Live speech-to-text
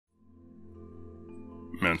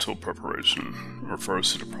Mental preparation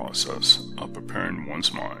refers to the process of preparing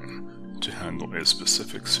one's mind to handle a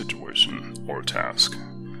specific situation or task.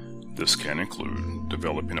 This can include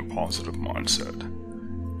developing a positive mindset,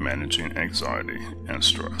 managing anxiety and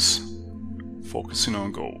stress, focusing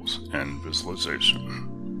on goals and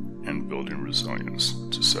visualization, and building resilience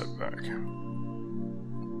to setback.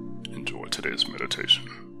 Enjoy today's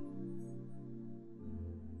meditation.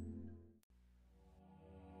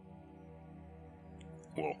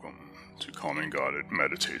 Welcome to Calming Guided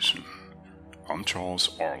Meditation. I'm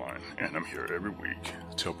Charles Arline, and I'm here every week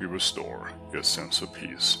to help you restore your sense of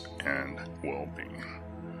peace and well-being.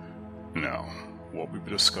 Now, what we'll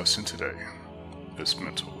be discussing today is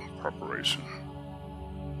mental preparation.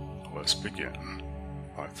 Let's begin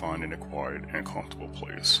by finding a quiet and comfortable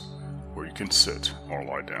place where you can sit or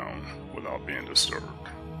lie down without being disturbed.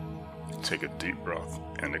 Take a deep breath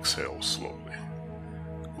and exhale slowly,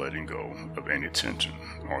 letting go of any tension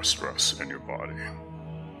or stress in your body.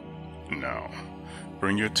 Now,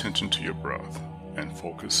 bring your attention to your breath and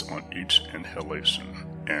focus on each inhalation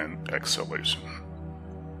and exhalation.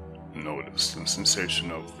 Notice the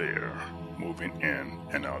sensation of the air moving in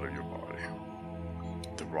and out of your body,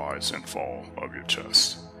 the rise and fall of your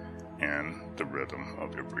chest, and the rhythm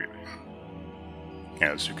of your breathing.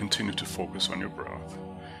 As you continue to focus on your breath,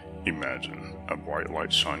 imagine a bright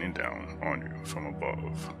light shining down on you from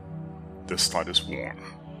above. This light is warm,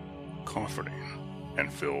 comforting,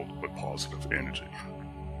 and filled with positive energy.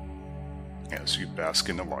 As you bask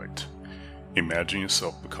in the light, imagine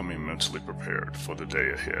yourself becoming mentally prepared for the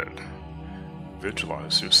day ahead.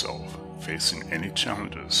 Visualize yourself facing any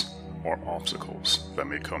challenges or obstacles that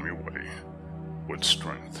may come your way with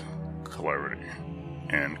strength, clarity,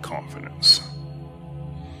 and confidence.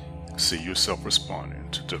 See yourself responding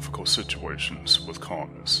to difficult situations with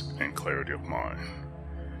calmness and clarity of mind,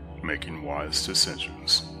 making wise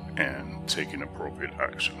decisions and taking appropriate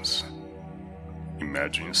actions.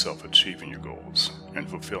 Imagine yourself achieving your goals and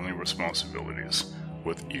fulfilling responsibilities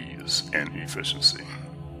with ease and efficiency,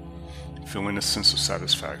 feeling a sense of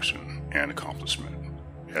satisfaction and accomplishment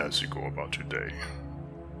as you go about your day.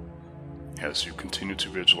 As you continue to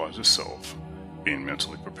visualize yourself being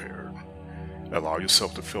mentally prepared, allow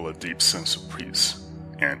yourself to feel a deep sense of peace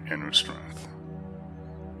and inner strength.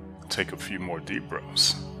 Take a few more deep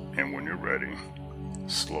breaths, and when you're ready,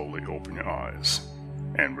 slowly open your eyes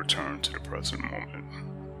and return to the present moment.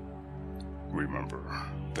 Remember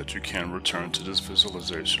that you can return to this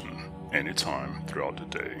visualization anytime throughout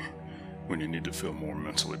the day when you need to feel more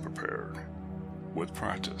mentally prepared. With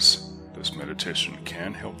practice, this meditation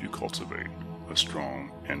can help you cultivate a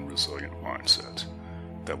strong and resilient mindset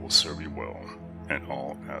that will serve you well in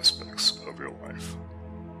all aspects of your life.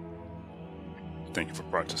 Thank you for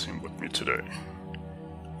practicing with me today.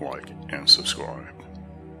 Like and subscribe.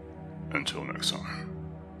 Until next time.